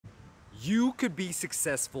You could be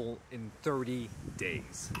successful in 30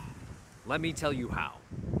 days. Let me tell you how.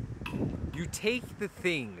 You take the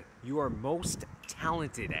thing you are most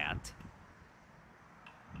talented at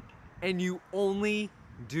and you only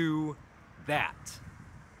do that.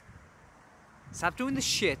 Stop doing the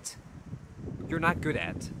shit you're not good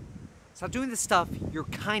at. Stop doing the stuff you're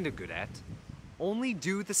kind of good at. Only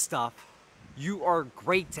do the stuff you are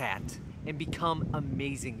great at and become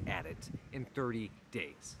amazing at it in 30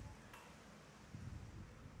 days.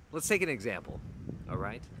 Let's take an example, all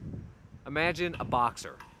right? Imagine a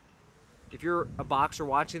boxer. If you're a boxer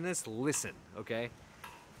watching this, listen, okay?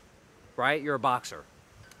 Right? You're a boxer.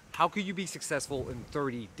 How could you be successful in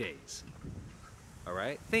 30 days? All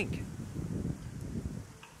right? Think.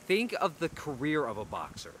 Think of the career of a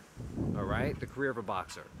boxer, all right? The career of a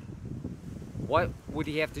boxer. What would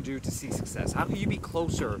he have to do to see success? How can you be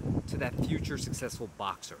closer to that future successful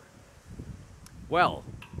boxer? Well,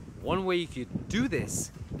 one way you could do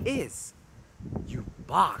this is you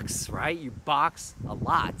box, right? You box a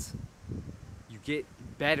lot. You get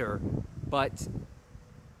better, but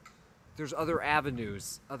there's other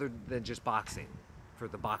avenues other than just boxing for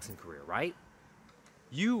the boxing career, right?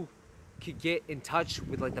 You could get in touch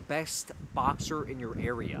with like the best boxer in your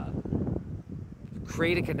area,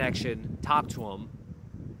 create a connection, talk to him.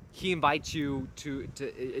 He invites you to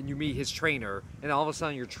and you meet his trainer, and all of a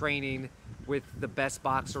sudden you're training with the best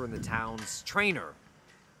boxer in the town's trainer.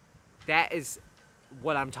 That is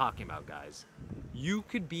what I'm talking about, guys. You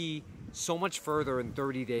could be so much further in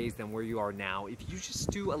 30 days than where you are now if you just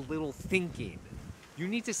do a little thinking. You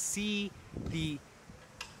need to see the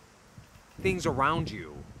things around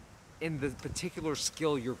you in the particular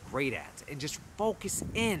skill you're great at and just focus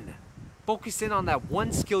in. Focus in on that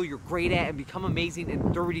one skill you're great at and become amazing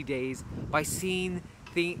in 30 days by seeing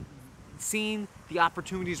the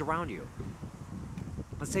opportunities around you.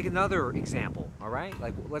 Let's take another example, all right?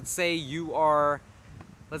 Like, let's say you, I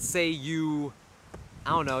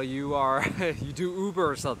don't know, you do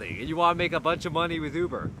Uber or something, and you want to make a bunch of money with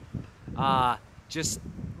Uber. Just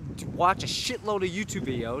watch a shitload of YouTube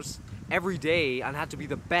videos every day on how to be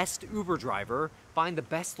the best Uber driver, find the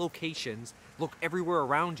best locations, look everywhere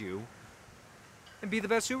around you, and be the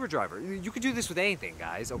best Uber driver. You could do this with anything,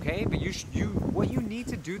 guys, okay? But what you need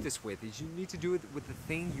to do this with is you need to do it with the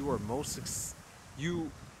thing you are most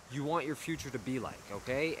you want your future to be like,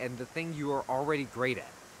 okay? And the thing you are already great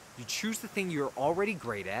at. You choose the thing you're already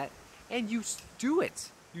great at, and you do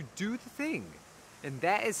it. You do the thing. And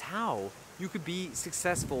that is how you could be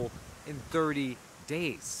successful in 30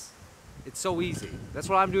 days. It's so easy. That's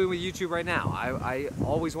what I'm doing with YouTube right now. I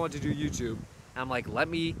always wanted to do YouTube, and I'm like, let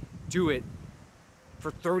me do it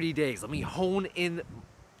for 30 days. Let me hone in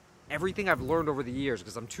everything I've learned over the years,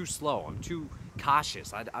 because I'm too slow. I'm too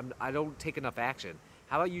cautious. I don't take enough action.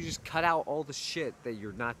 How about you just cut out all the shit that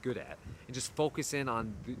you're not good at and just focus in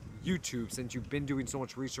on YouTube, since you've been doing so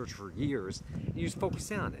much research for years, and you just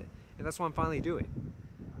focus in on it. And that's what I'm finally doing.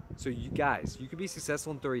 So you guys, you can be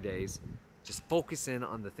successful in 30 days. Just focus in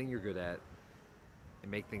on the thing you're good at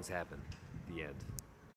and make things happen. The end.